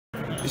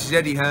This is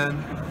Eddie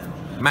Hearn,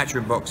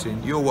 Matchroom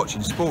Boxing. You're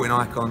watching Sporting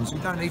Icons. You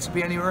don't need to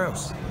be anywhere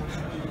else.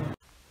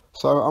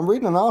 So I'm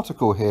reading an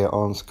article here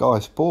on Sky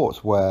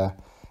Sports where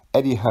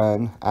Eddie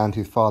Hearn and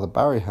his father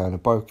Barry Hearn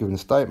have both given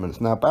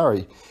statements. Now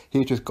Barry,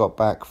 he just got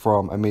back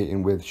from a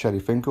meeting with Shelley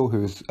Finkel,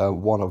 who's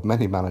one of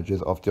many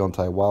managers of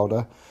Deontay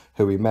Wilder,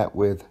 who he met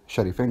with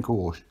Shelley Finkel,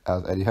 or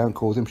as Eddie Hearn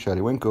calls him,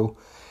 Shelley Winkle,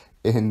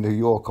 in New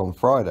York on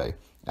Friday.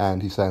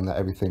 And he's saying that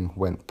everything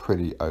went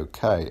pretty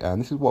okay.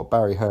 And this is what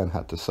Barry Hearn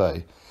had to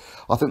say.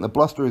 I think the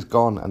bluster is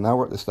gone, and now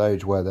we're at the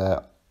stage where there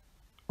are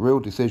real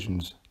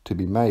decisions to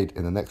be made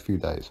in the next few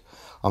days.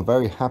 I'm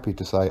very happy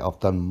to say I've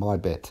done my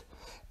bit.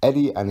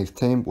 Eddie and his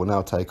team will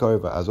now take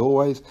over as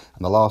always,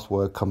 and the last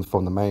word comes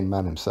from the main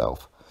man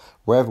himself.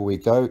 Wherever we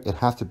go, it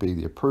has to be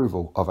the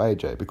approval of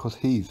AJ because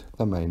he's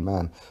the main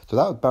man. So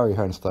that was Barry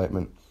Hearn's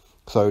statement.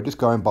 So just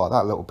going by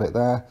that little bit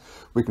there,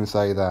 we can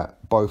say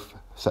that both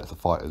sets of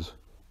fighters,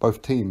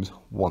 both teams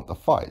want the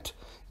fight.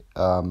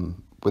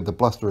 With the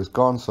bluster is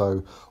gone,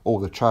 so all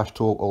the trash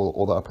talk,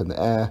 all that up in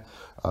the air,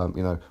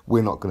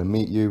 we're not going to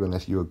meet you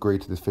unless you agree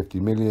to this 50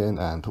 million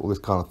and all this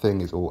kind of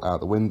thing is all out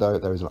the window.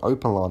 There is an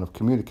open line of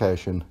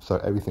communication, so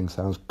everything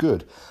sounds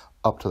good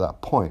up to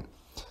that point.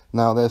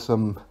 Now there's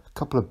some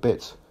couple of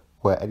bits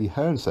where Eddie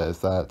Hearn says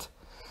that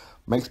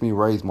makes me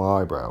raise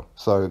my eyebrow.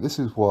 So this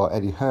is what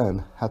Eddie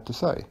Hearn had to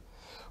say.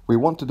 We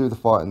want to do the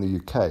fight in the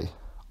UK.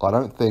 I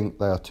don't think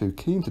they are too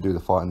keen to do the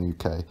fight in the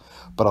UK,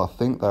 but I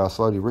think they are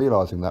slowly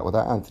realising that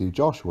without Anthony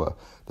Joshua,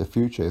 the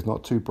future is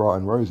not too bright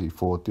and rosy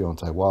for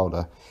Deontay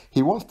Wilder.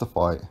 He wants to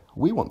fight,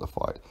 we want to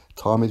fight.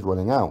 Time is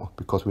running out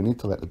because we need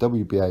to let the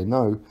WBA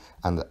know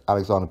and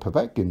Alexander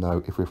Povetkin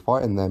know if we're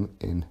fighting them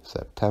in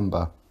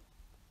September.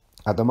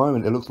 At the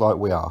moment, it looks like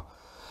we are.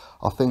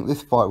 I think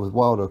this fight with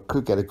Wilder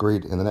could get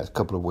agreed in the next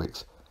couple of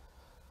weeks.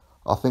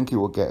 I think it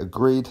will get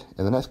agreed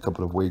in the next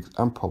couple of weeks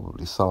and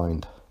probably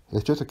signed.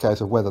 It's just a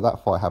case of whether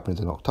that fight happens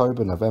in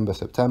October, November,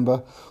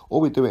 September,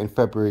 or we do it in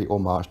February or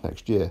March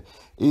next year.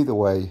 Either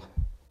way,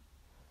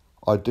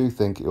 I do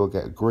think it will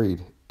get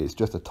agreed. It's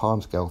just a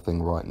timescale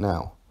thing right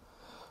now.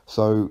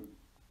 So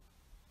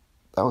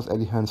that was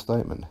Eddie Hearn's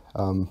statement.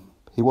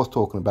 He was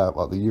talking about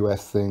like the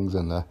US things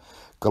and the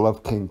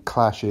Golovkin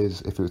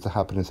clashes, if it was to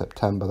happen in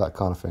September, that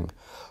kind of thing.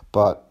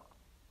 But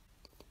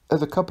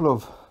there's a couple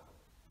of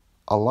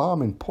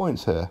alarming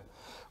points here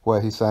where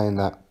he's saying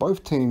that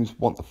both teams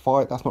want the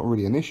fight. That's not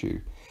really an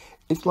issue.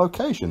 It's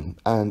location,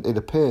 and it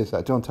appears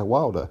that Deontay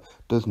Wilder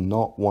does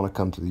not want to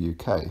come to the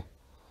UK.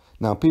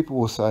 Now, people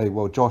will say,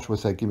 well, Joshua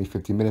said, give me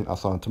 50 million, I'll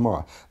sign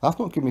tomorrow. That's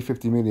not give me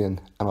 50 million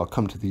and I'll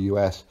come to the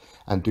US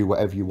and do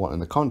whatever you want in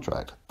the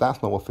contract.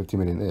 That's not what 50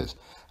 million is.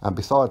 And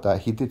beside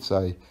that, he did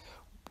say,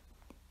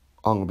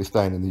 I'm going to be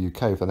staying in the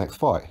UK for the next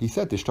fight. He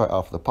said this straight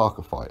after the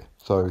Parker fight.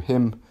 So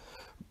him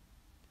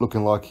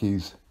looking like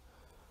he's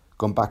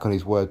gone back on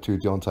his word to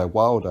Deontay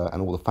Wilder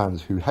and all the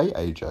fans who hate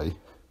AJ,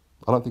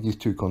 I don't think he's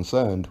too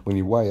concerned when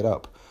you weigh it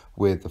up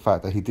with the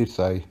fact that he did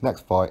say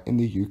next fight in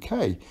the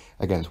UK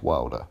against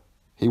Wilder.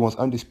 He wants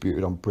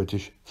undisputed on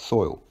British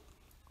soil.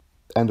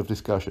 End of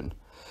discussion.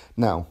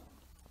 Now,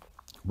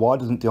 why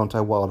doesn't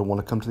Deontay Wilder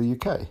want to come to the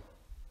UK?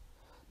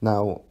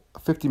 Now,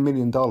 $50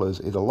 million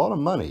is a lot of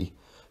money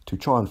to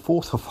try and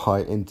force a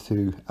fight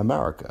into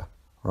America,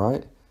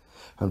 right?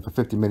 And for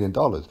 $50 million,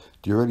 do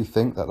you really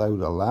think that they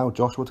would allow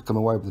Joshua to come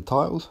away with the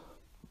titles?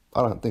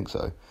 I don't think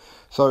so.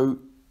 So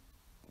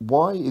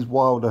why is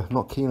Wilder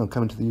not keen on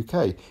coming to the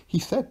UK? He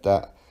said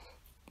that,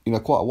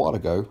 quite a while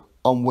ago,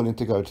 I'm willing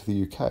to go to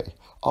the UK.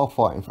 I'll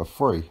fight him for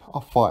free. I'll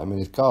fight him in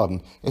his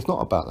garden. It's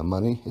not about the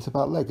money. It's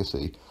about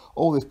legacy.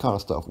 All this kind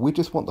of stuff. We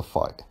just want the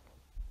fight.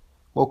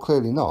 Well,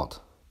 clearly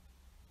not.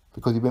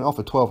 Because you've been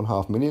offered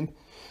 $12.5 million.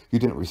 You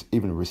didn't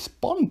even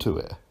respond to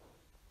it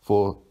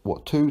for,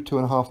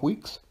 2.5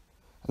 weeks?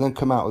 And then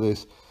come out with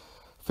this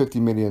 $50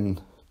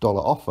 million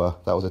offer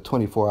that was a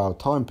 24-hour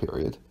time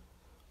period.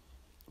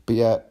 But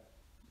yet,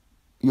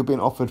 you're being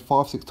offered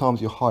 5-6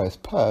 times your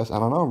highest purse.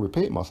 And I know I'm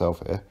repeating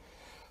myself here,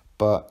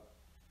 but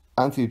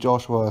Anthony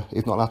Joshua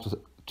is not allowed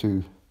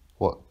to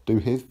do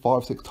his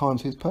 5-6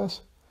 times his purse?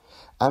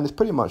 And it's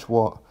pretty much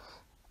what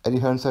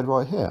Eddie Hearn said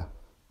right here.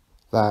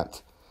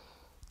 That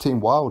Team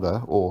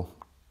Wilder, or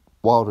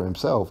Wilder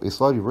himself, is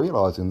slowly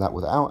realising that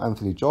without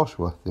Anthony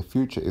Joshua, the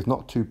future is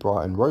not too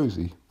bright and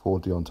rosy for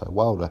Deontay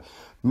Wilder.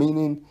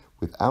 Meaning,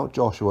 without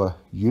Joshua,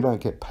 you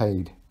don't get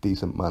paid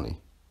decent money.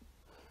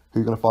 Who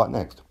are you going to fight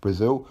next?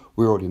 Brazil?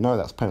 We already know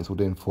that's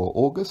penciled in for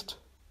August.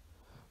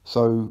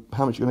 So,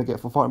 how much are you going to get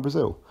for fighting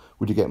Brazil?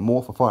 Would you get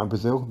more for fighting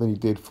Brazil than you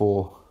did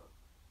for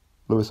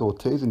Luis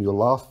Ortiz in your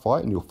last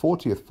fight, in your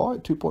 40th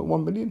fight,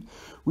 2.1 million?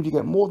 Would you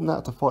get more than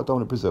that to fight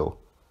Dominic Brazil?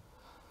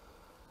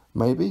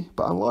 Maybe,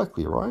 but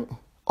unlikely, right?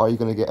 Are you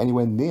going to get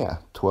anywhere near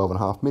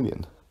 12.5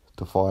 million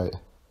to fight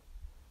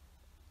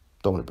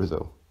Dominic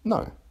Brazil?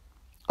 No.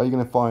 Are you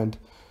going to find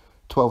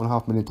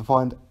 12.5 million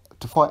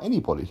to fight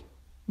anybody?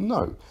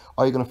 No.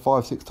 Are you going to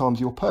 5-6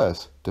 times your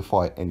purse to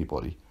fight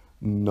anybody?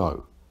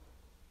 No.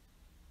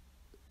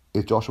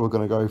 Is Joshua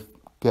going to go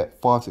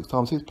get 5-6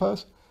 times his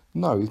purse?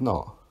 No, he's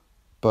not.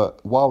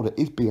 But Wilder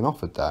is being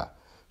offered that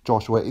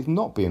Joshua is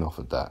not being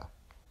offered that.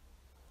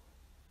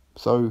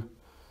 So,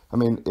 I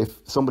mean, if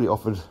somebody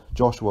offered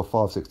Joshua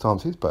 5-6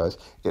 times his purse,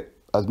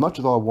 as much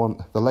as I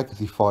want the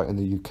legacy fight in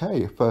the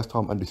UK, first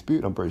time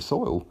undisputed on British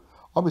soil,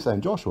 I'll be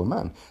saying, Joshua,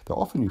 man, they're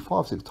offering you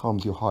 5-6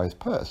 times your highest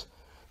purse.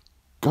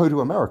 Go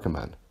to America,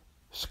 man.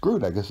 Screw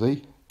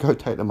legacy. Go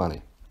take the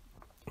money.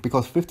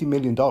 Because $50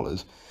 million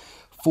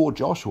for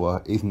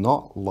Joshua is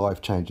not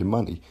life-changing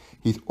money.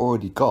 He's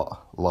already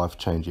got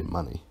life-changing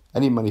money.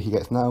 Any money he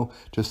gets now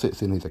just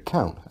sits in his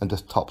account and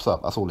just tops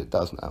up. That's all it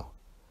does now.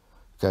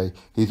 Okay,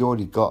 he's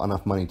already got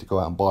enough money to go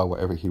out and buy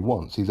whatever he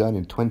wants. He's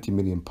earning 20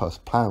 million plus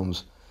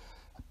pounds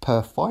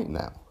per fight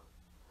now.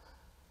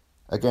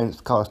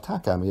 Against Carlos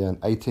Takam, he earned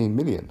 18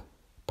 million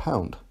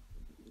pound.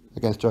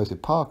 Against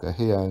Joseph Parker,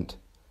 he earned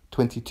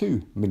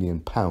 22 million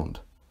pound.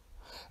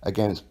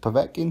 Against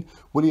Povetkin,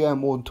 will he earn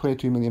more than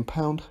 22 million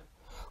pound?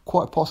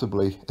 Quite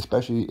possibly,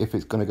 especially if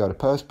it's going to go to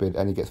purse bid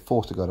and he gets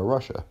forced to go to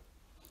Russia.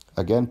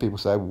 Again, people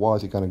say, well, why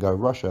is he going to go to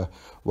Russia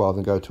rather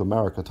than go to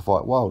America to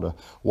fight Wilder?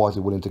 Why is he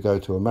willing to go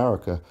to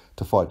America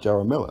to fight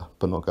Jarrell Miller,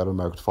 but not go to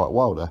America to fight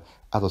Wilder?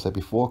 As I said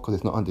before, because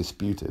it's not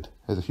undisputed.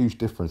 There's a huge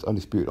difference,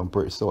 undisputed on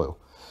British soil.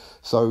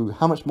 So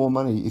how much more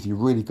money is he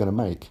really going to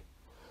make?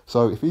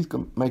 So if he's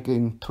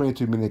making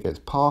 22 million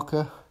against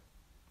Parker,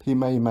 he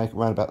may make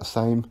around about the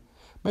same,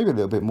 maybe a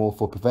little bit more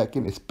for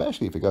Povetkin,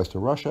 especially if it goes to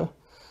Russia,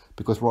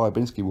 because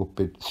Ryabinski will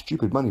bid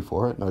stupid money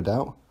for it, no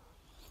doubt.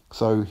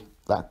 So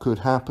that could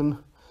happen.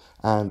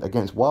 And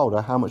against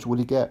Wilder, how much will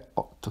he get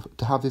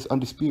to have this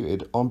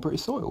undisputed on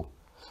British soil?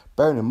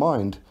 Bearing in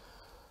mind,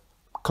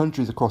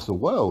 countries across the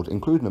world,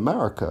 including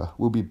America,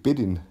 will be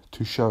bidding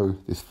to show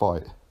this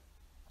fight,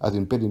 as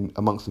in bidding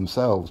amongst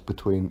themselves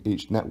between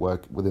each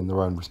network within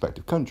their own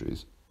respective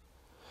countries.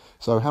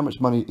 So how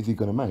much money is he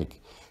going to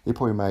make? He'll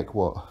probably make,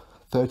 what,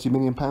 30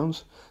 million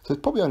pounds? So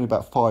it's probably only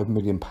about 5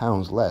 million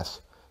pounds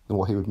less than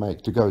what he would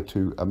make to go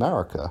to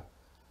America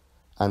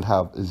and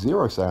have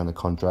zero say on the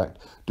contract,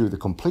 do the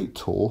complete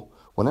tour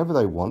whenever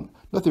they want.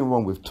 Nothing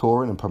wrong with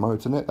touring and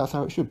promoting it, that's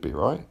how it should be,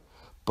 right?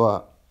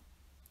 But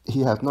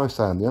he has no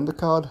say on the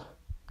undercard,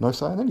 no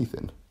say on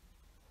anything.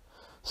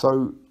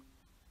 So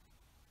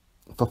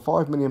for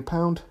 £5 million,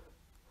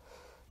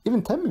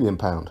 even £10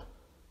 million,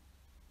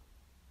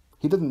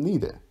 he doesn't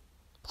need it.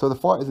 So the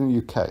fight is in the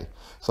UK.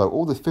 So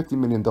all this $50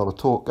 million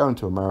talk going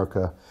to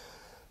America,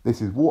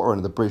 this is water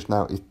under the bridge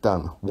now, it's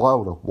done.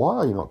 Wilder, why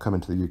are you not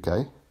coming to the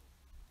UK?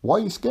 Why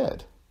are you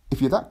scared?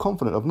 If you're that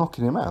confident of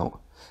knocking him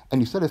out,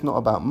 and you said it's not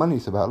about money,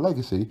 it's about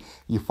legacy,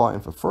 you're fighting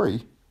for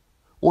free,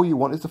 all you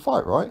want is the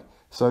fight, right?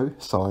 So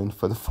sign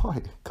for the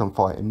fight. Come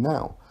fight him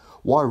now.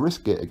 Why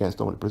risk it against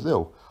Dominic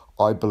Breazeale?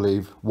 I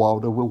believe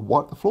Wilder will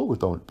wipe the floor with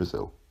Dominic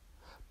Breazeale.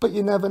 But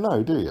you never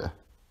know, do you?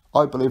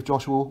 I believe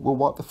Joshua will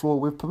wipe the floor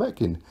with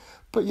Povetkin.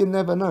 But you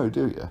never know,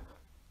 do you?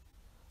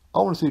 I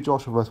want to see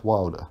Joshua versus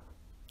Wilder.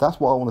 That's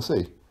what I want to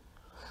see.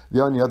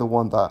 The only other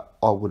one that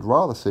I would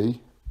rather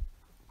see,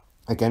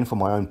 again from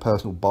my own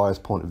personal bias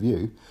point of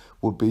view,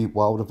 would be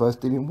Wilder versus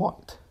Dillian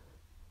Whyte.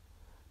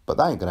 But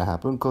that ain't going to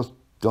happen because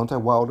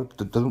Deontay Wilder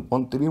doesn't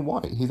want Dillian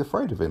Whyte. He's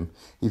afraid of him.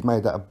 He's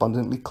made that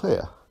abundantly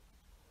clear.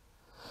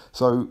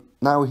 So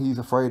now he's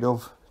afraid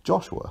of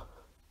Joshua.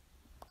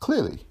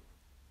 Clearly.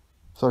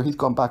 So he's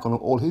gone back on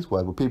all his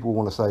word. But people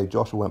want to say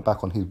Joshua went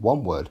back on his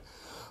one word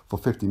for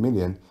 50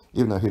 million,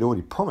 even though he'd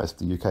already promised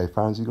the UK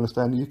fans he's going to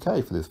stay in the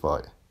UK for this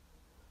fight.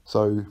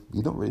 So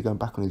he's not really going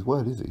back on his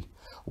word, is he?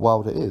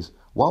 Wilder is.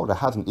 Wilder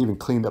hasn't even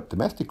cleaned up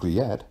domestically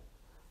yet.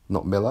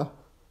 Not Miller,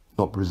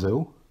 not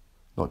Breazeale,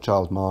 not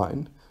Charles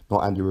Martin,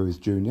 not Andy Ruiz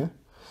Jr.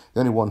 The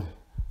only one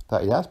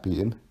that he has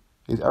beaten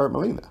is Eric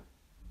Molina.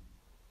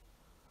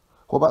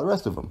 What about the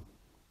rest of them?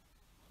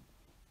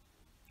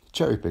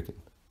 Cherry picking.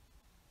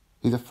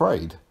 He's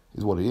afraid,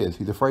 is what he is.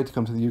 He's afraid to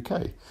come to the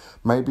UK.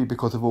 Maybe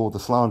because of all the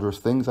slanderous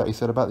things that he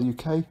said about the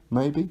UK.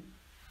 Maybe.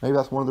 Maybe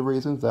that's one of the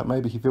reasons that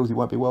maybe he feels he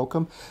won't be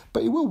welcome.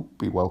 But he will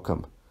be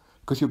welcome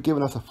because you're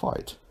giving us a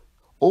fight.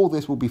 All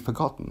this will be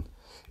forgotten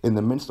in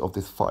the midst of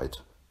this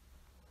fight.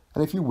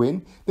 And if you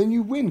win, then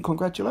you win.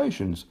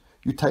 Congratulations.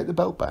 You take the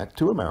belt back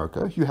to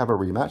America. You have a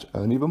rematch,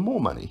 earn even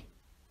more money.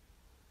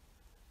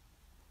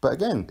 But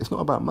again, it's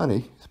not about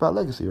money. It's about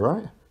legacy,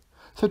 right?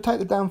 So take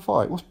the damn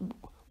fight.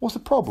 What's the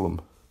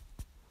problem?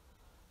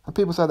 And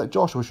people say that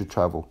Joshua should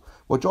travel.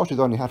 Well, Josh has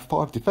only had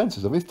 5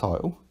 defences of his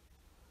title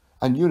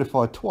and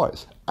unified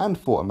twice and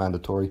fought a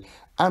mandatory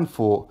and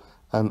fought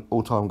an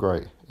all-time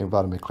great in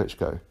Vladimir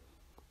Klitschko,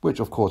 which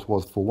of course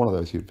was for one of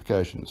those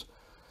unifications.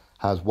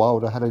 Has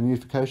Wilder had any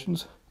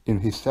unifications in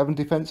his 7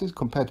 defences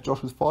compared to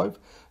Joshua's 5?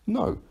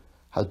 No.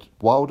 Has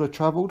Wilder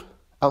travelled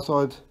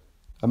outside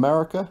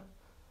America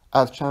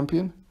as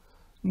champion?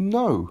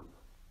 No.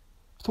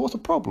 So what's the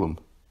problem?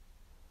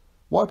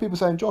 Why are people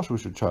saying Joshua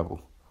should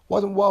travel? Why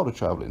isn't Wilder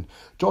travelling?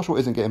 Joshua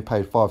isn't getting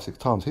paid 5-6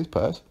 times his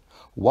purse.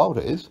 Wilder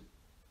is.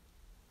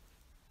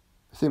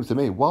 It seems to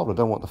me Wilder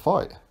don't want the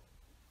fight.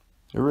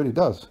 It really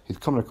does. He's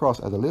coming across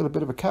as a little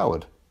bit of a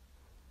coward.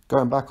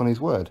 Going back on his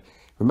word.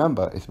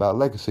 Remember, it's about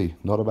legacy,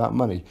 not about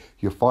money.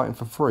 You're fighting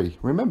for free.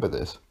 Remember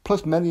this.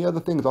 Plus many other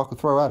things I could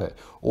throw at it.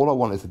 All I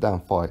want is a damn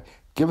fight.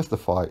 Give us the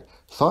fight,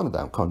 sign the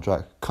damn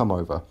contract, come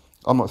over.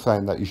 I'm not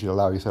saying that you should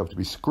allow yourself to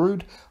be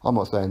screwed. I'm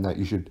not saying that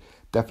you should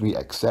definitely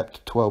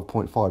accept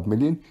 12.5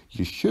 million.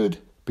 You should,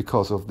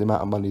 because of the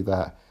amount of money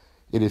that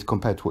it is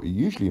compared to what you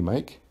usually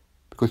make,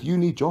 because you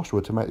need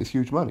Joshua to make this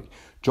huge money.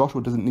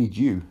 Joshua doesn't need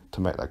you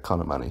to make that kind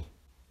of money.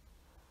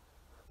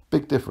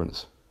 Big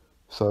difference.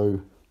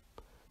 So,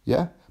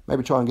 yeah,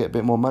 maybe try and get a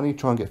bit more money,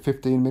 try and get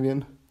 15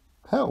 million.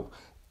 Hell,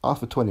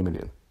 ask for 20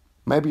 million.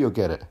 Maybe you'll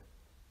get it.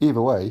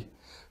 Either way,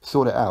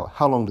 sort it out.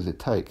 How long does it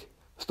take?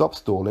 Stop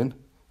stalling.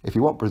 If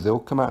you want Brazil,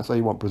 come out and say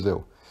you want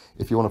Brazil.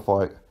 If you want to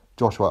fight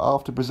Joshua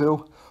after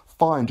Brazil,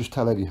 fine, just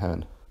tell Eddie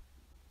Hearn.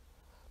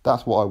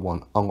 That's what I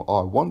want. I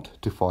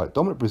want to fight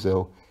Dominic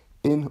Brazil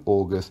in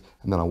August,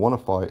 and then I want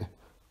to fight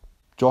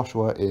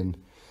Joshua in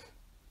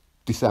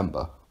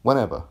December,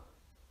 whenever.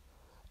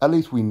 At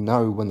least we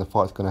know when the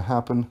fight's going to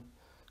happen.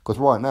 Because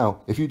right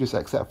now, if you just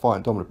accept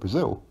fighting Dominic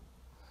Brazil,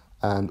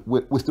 and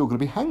we're still going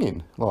to be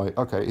hanging. Like,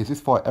 okay, is this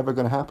fight ever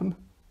going to happen?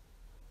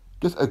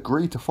 Just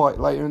agree to fight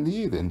later in the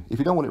year then. If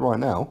you don't want it right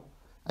now,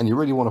 and you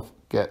really want to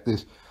get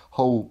this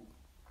whole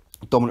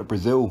Dominic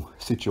Brazil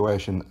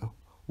situation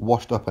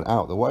washed up and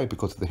out of the way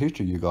because of the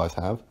history you guys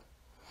have,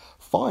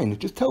 fine,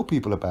 just tell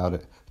people about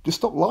it. Just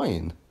stop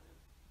lying.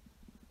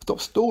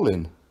 Stop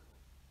stalling.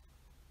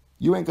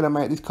 You ain't going to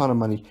make this kind of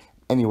money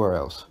anywhere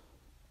else.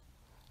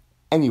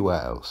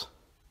 Anywhere else.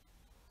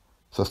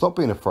 So stop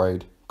being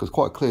afraid, because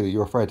quite clearly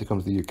you're afraid to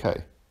come to the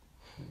UK.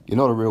 You're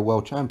not a real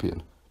world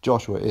champion.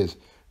 Joshua is.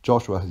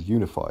 Joshua has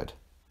unified.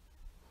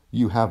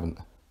 You haven't.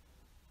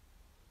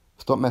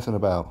 Stop messing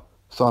about.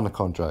 Sign the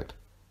contract.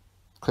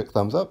 Click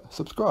thumbs up,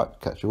 subscribe.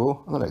 Catch you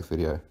all on the next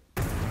video.